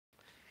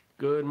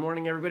Good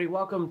morning, everybody.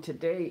 Welcome.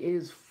 Today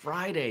is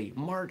Friday,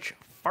 March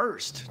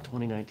 1st,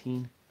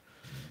 2019.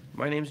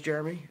 My name's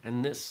Jeremy,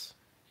 and this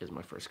is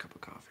my first cup of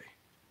coffee.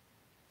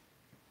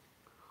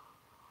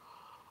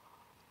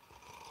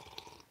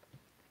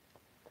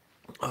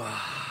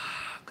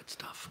 Good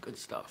stuff, good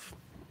stuff.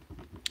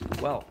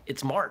 Well,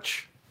 it's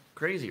March.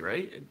 Crazy,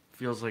 right? It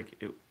feels like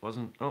it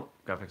wasn't... Oh,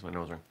 gotta fix my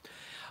nose ring.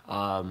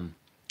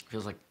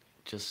 Feels like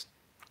just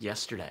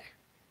yesterday.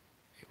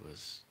 It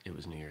was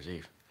New Year's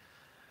Eve.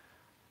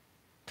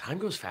 Time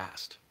goes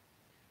fast,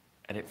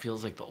 and it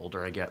feels like the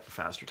older I get, the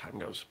faster time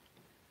goes.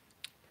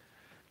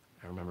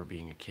 I remember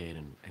being a kid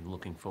and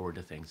looking forward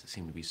to things that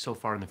seemed to be so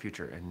far in the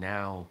future, and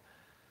now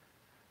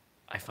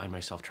I find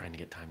myself trying to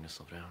get time to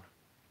slow down.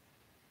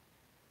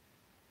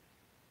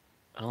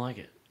 I don't like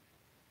it.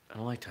 I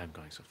don't like time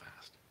going so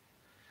fast.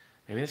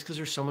 Maybe that's because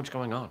there's so much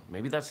going on.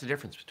 Maybe that's the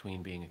difference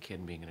between being a kid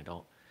and being an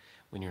adult.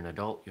 When you're an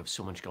adult, you have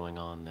so much going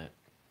on that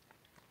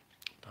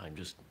time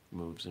just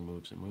moves and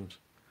moves and moves.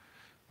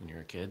 When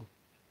you're a kid,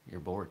 you're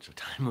bored, so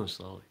time moves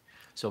slowly.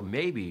 So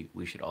maybe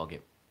we should all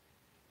get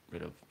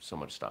rid of so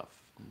much stuff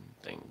and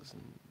things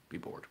and be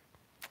bored.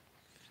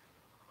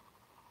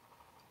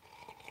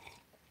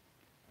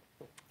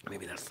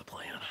 Maybe that's the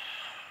plan.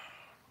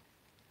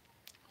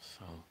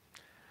 So,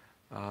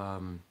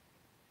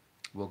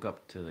 woke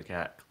up to the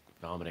cat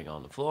vomiting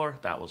on the floor.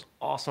 That was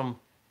awesome.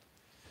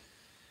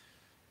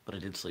 But I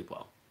did sleep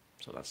well,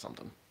 so that's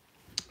something.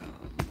 Here,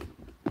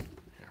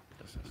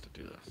 this has to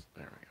do this.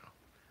 There we go.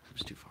 It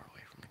was too far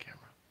away from the camera.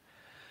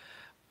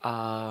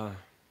 Had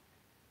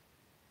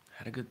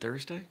a good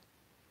Thursday.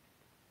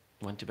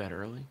 Went to bed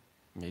early.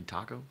 Made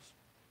tacos.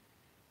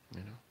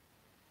 You know,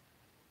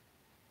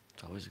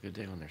 it's always a good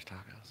day when there's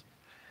tacos.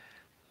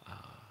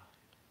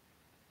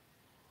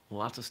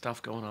 Lots of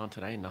stuff going on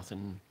today.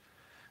 Nothing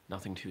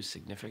too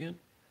significant.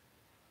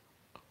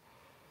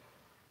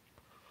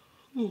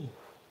 Ooh.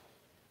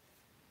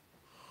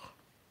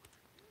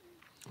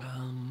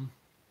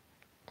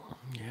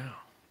 Yeah.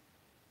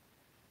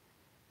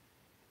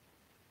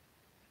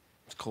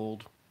 It's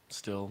cold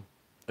still,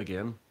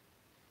 again.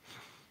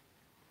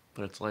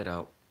 But it's light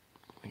out.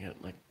 I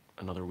get like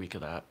another week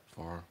of that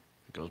before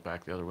it goes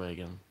back the other way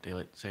again.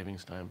 Daylight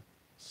savings time.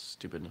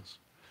 Stupidness.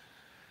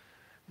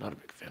 Not a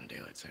big fan of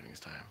daylight savings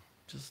time.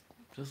 Just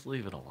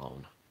leave it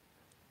alone.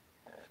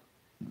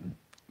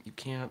 You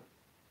can't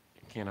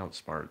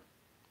outsmart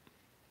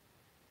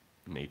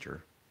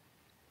nature.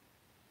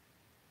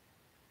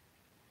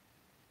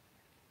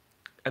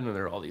 And then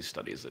there are all these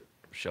studies that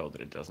show that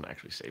it doesn't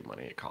actually save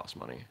money, it costs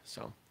money.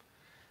 So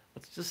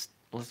let's just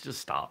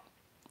stop.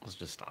 Let's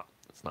just stop.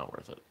 It's not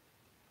worth it.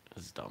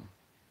 It's dumb.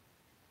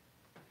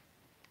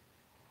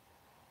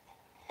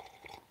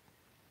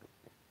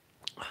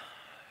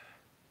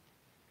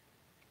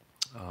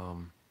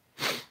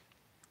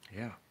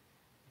 Yeah.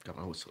 Got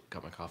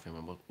my coffee in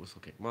my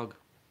Whistlekick mug.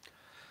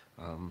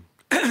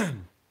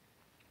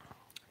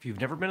 If you've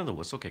never been to the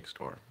Whistlekick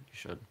store, you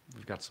should.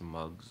 We've got some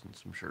mugs and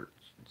some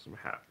shirts and some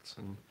hats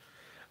and,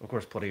 of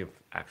course, plenty of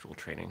actual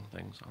training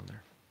things on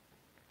there.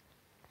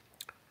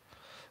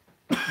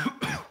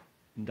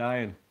 I'm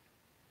dying.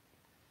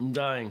 I'm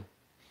dying.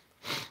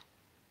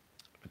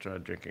 I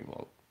tried drinking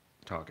while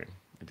talking.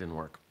 It didn't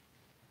work.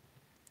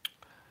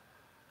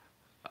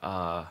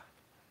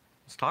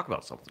 Let's talk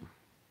about something.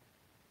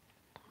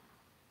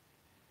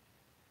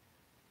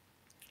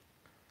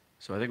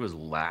 So I think it was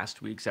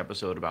last week's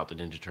episode about the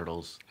Ninja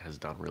Turtles has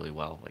done really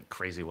well, like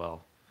crazy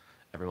well.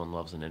 Everyone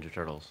loves the Ninja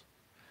Turtles.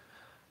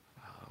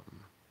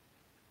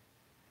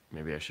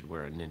 Maybe I should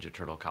wear a Ninja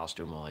Turtle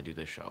costume while I do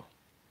this show.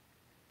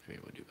 Maybe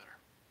it would do better.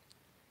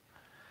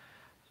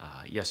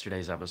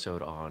 Yesterday's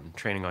episode on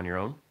training on your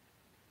own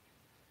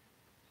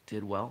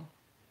did well.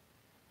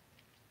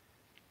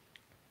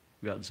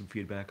 We got some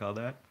feedback on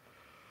that.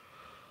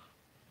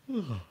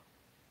 You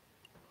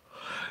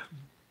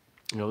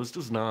know, this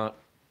does not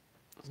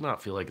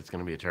feel like it's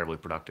going to be a terribly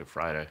productive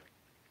Friday,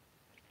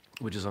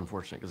 which is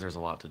unfortunate because there's a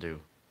lot to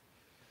do.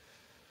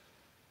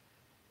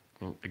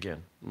 And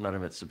again, none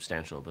of it's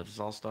substantial, but it's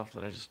all stuff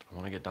that I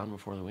want to get done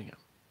before the weekend.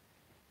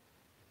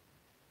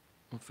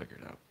 We'll figure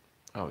it out.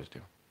 I always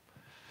do.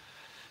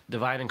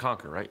 Divide and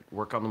conquer, right?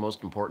 Work on the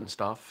most important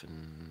stuff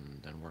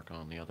and then work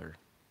on the other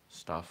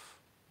stuff.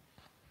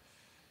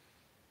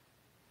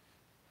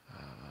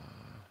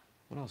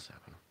 What else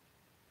happened?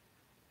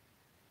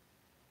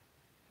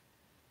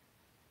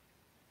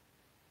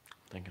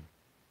 Thinking.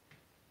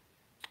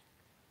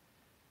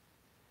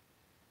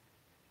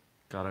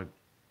 Got a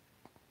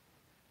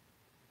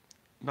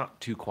not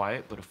too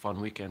quiet, but a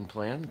fun weekend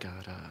planned.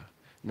 Got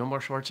no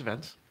martial arts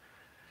events,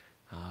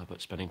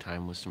 but spending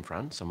time with some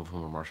friends, some of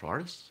whom are martial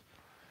artists,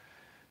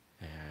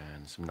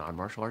 and some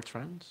non-martial arts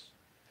friends,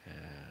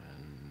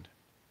 and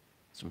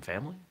some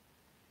family,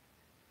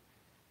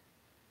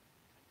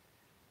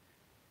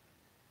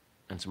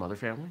 and some other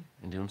family,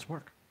 and doing some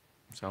work.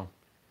 So,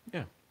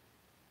 yeah,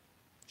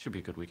 should be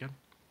a good weekend.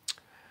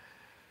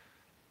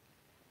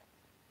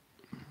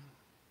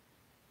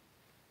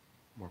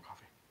 More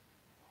coffee.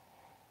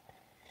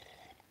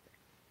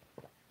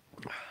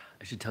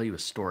 I should tell you a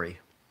story.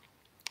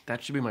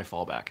 That should be my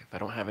fallback. If I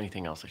don't have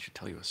anything else, I should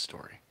tell you a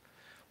story.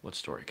 What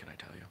story can I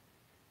tell you?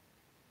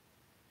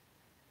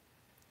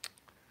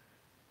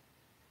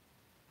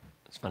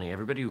 It's funny.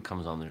 Everybody who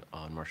comes on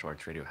Martial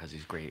Arts Radio has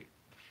these great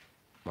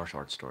martial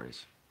arts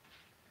stories,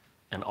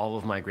 and all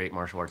of my great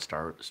martial arts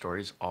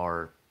stories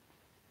are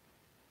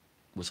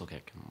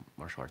Whistlekick and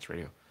Martial Arts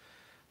Radio.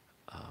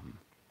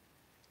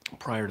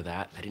 Prior to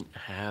that, I didn't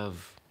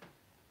have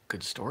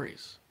good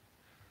stories.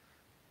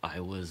 I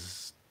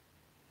was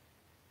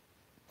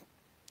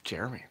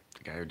Jeremy,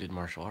 the guy who did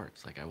martial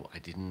arts. Like I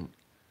didn't,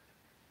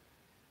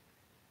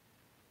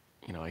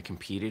 I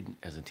competed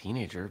as a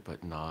teenager,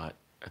 but not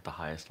at the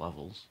highest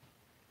levels.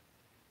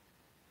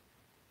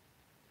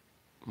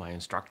 My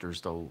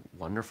instructors, though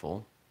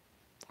wonderful,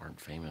 aren't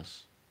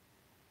famous.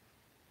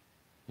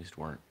 At least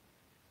weren't.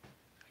 I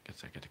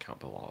guess I get to count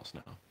Bill Wallace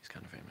now. He's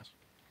kind of famous.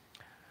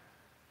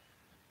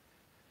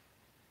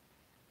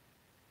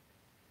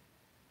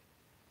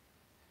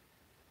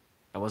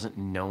 I wasn't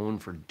known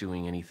for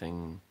doing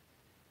anything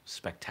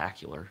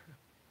spectacular.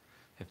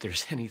 If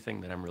there's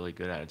anything that I'm really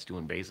good at, it's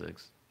doing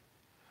basics.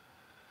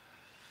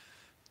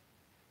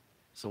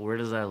 So where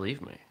does that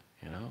leave me?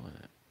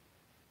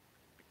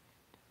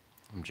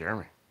 I'm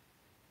Jeremy.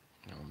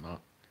 I'm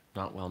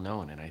not well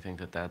known, and I think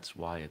that that's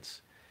why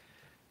it's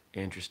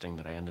interesting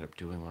that I ended up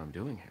doing what I'm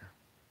doing here.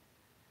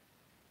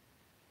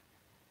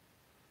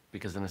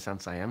 Because in a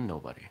sense, I am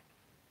nobody.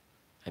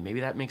 And maybe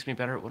that makes me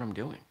better at what I'm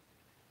doing.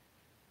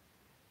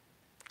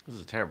 This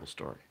is a terrible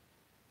story.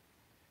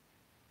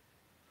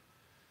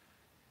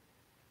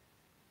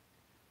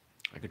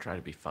 I could try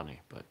to be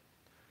funny, but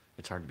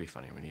it's hard to be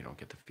funny when you don't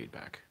get the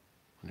feedback,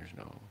 when there's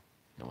no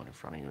one in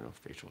front of you, no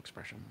facial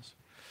expressions.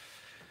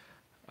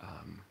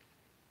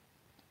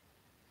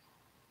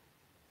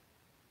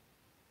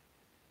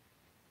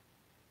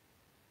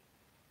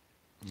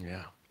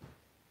 Yeah.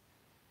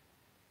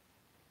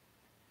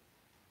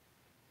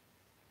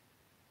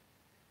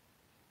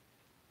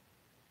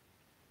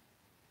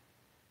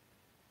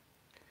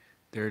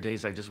 There are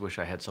days I just wish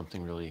I had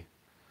something really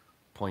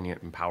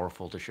poignant and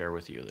powerful to share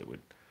with you that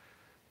would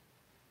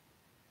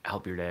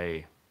help your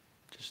day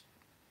just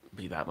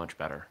be that much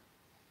better.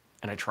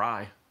 And I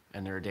try,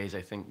 and there are days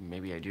I think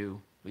maybe I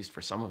do, at least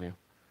for some of you.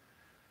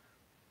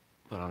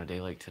 But on a day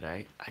like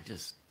today,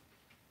 it's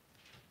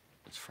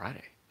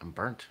Friday. I'm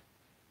burnt.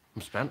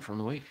 I'm spent from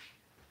the week.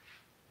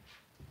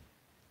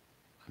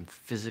 I'm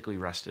physically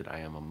rested. I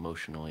am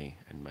emotionally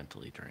and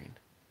mentally drained.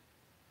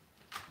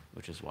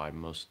 Which is why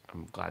I'm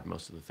glad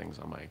most of the things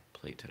on my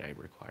plate today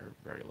require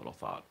very little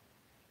thought.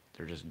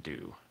 They're just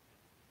due.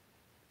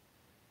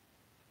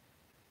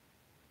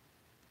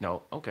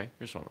 No, okay,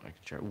 here's one I can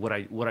share.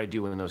 What I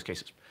do in those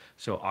cases.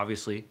 So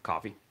obviously,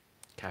 coffee,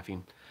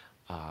 caffeine.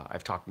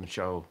 I've talked in the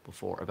show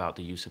before about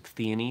the use of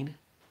theanine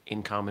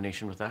in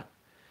combination with that.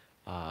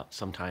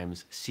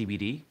 Sometimes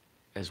CBD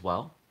as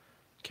well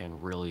can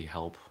really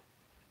help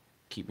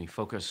keep me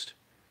focused,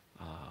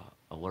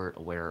 alert,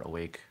 aware,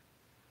 awake,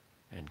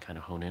 and kind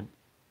of hone in.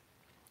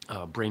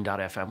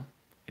 Brain.fm.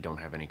 I don't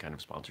have any kind of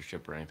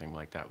sponsorship or anything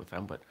like that with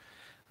them, but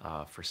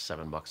for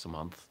 $7 a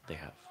month, they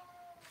have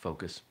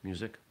focus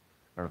music.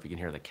 I don't know if you can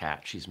hear the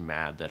cat. She's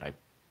mad that I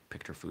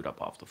picked her food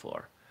up off the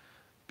floor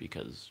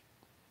because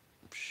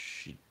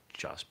she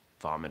just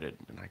vomited,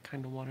 and I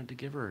kind of wanted to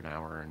give her an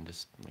hour and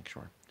just make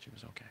sure she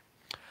was okay.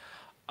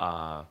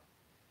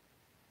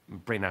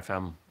 Brain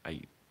FM,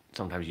 I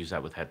sometimes use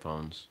that with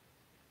headphones,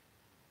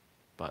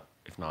 but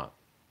if not,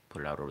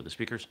 put it out over the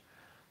speakers.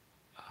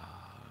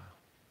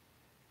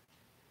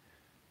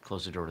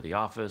 Close the door to the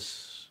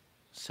office,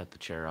 set the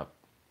chair up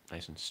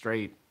nice and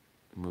straight,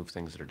 move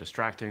things that are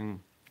distracting,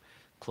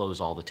 close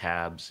all the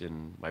tabs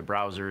in my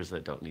browsers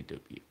that don't need to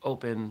be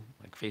open,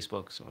 like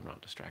Facebook, so I'm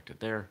not distracted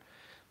there.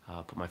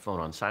 Put my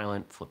phone on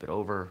silent, flip it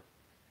over.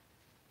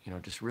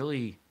 Just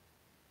really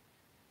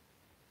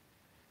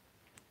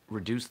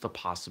reduce the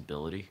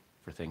possibility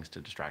for things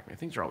to distract me.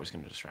 Things are always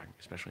going to distract me,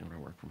 especially when I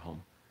work from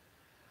home.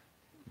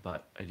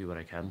 But I do what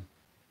I can.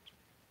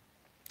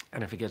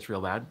 And if it gets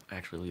real bad, I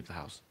actually leave the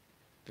house.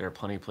 There are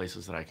plenty of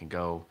places that I can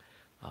go.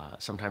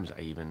 Sometimes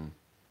I even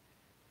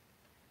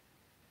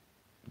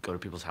go to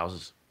people's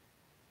houses,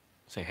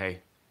 say,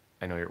 hey,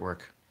 I know you're at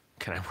work.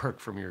 Can I work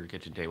from your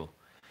kitchen table?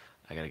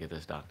 I got to get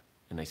this done.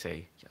 And they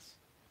say yes.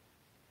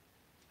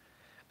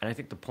 And I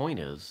think the point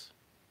is,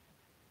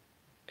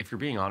 if you're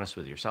being honest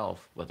with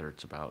yourself, whether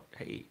it's about,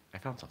 hey, I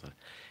found something.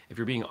 If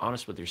you're being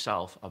honest with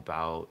yourself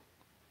about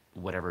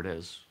whatever it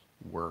is,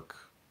 work,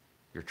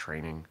 your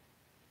training,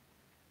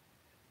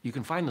 you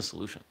can find the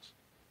solutions.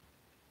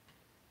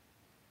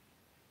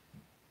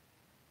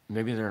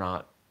 Maybe they're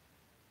not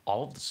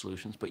all of the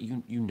solutions, but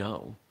you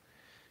know,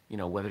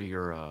 whether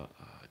you're a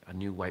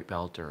new white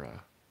belt or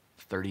a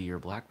 30-year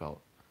black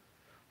belt,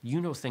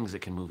 you know things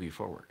that can move you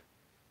forward.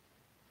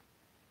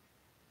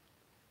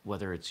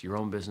 Whether it's your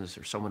own business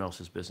or someone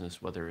else's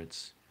business, whether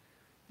it's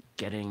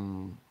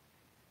getting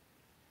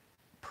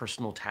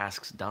personal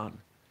tasks done,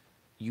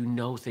 you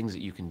know things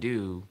that you can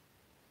do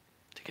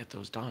to get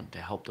those done, to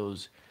help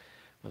those,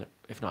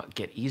 if not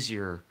get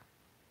easier,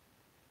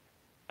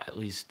 at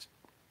least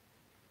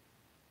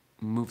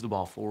move the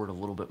ball forward a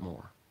little bit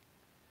more.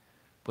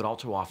 But all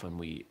too often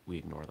we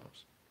ignore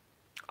those.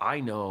 I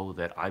know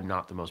that I'm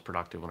not the most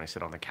productive when I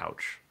sit on the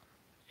couch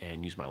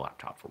and use my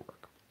laptop for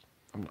work.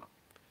 I'm not.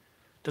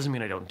 Doesn't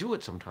mean I don't do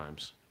it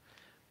sometimes,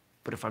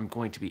 but if I'm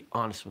going to be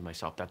honest with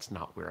myself, that's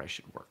not where I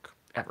should work,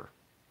 ever.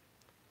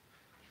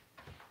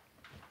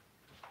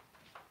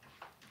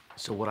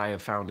 So what I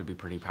have found to be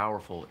pretty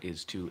powerful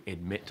is to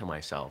admit to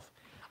myself,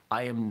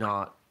 I am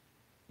not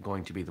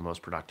going to be the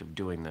most productive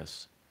doing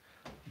this,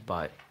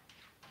 but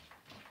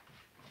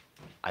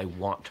I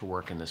want to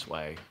work in this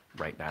way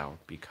right now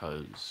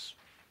because,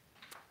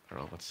 I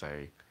don't know, let's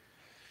say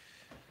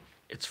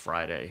it's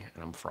Friday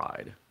and I'm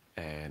fried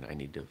and I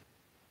need to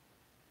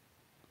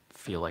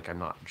feel like I'm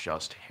not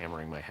just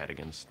hammering my head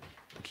against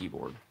the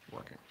keyboard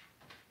working.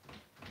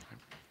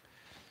 Okay.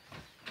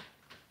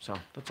 So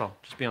that's all.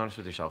 Just be honest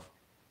with yourself.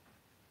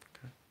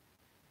 Okay.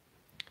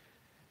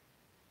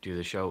 Do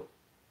the show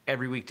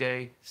every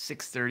weekday,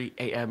 6:30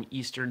 a.m.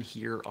 Eastern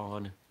here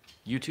on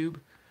YouTube.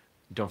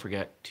 Don't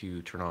forget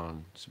to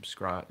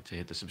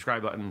hit the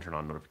subscribe button, turn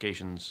on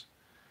notifications.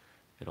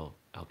 It'll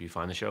help you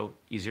find the show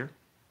easier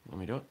when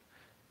we do it.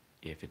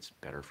 If it's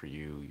better for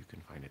you, you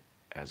can find it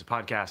as a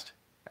podcast,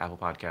 Apple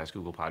Podcasts,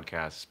 Google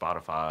Podcasts,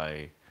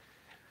 Spotify,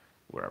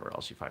 wherever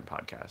else you find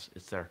podcasts.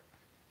 It's there.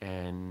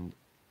 And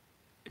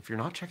if you're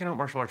not checking out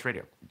Martial Arts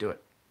Radio, do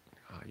it.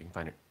 You can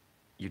find it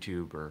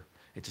YouTube, or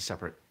it's a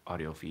separate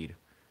audio feed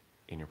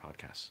in your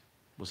podcasts.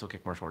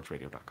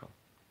 WhistlekickMartialArtsRadio.com.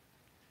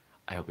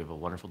 I hope you have a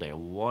wonderful day, a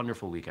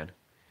wonderful weekend,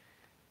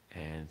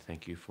 and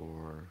thank you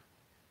for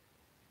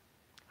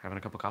having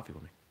a cup of coffee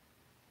with me.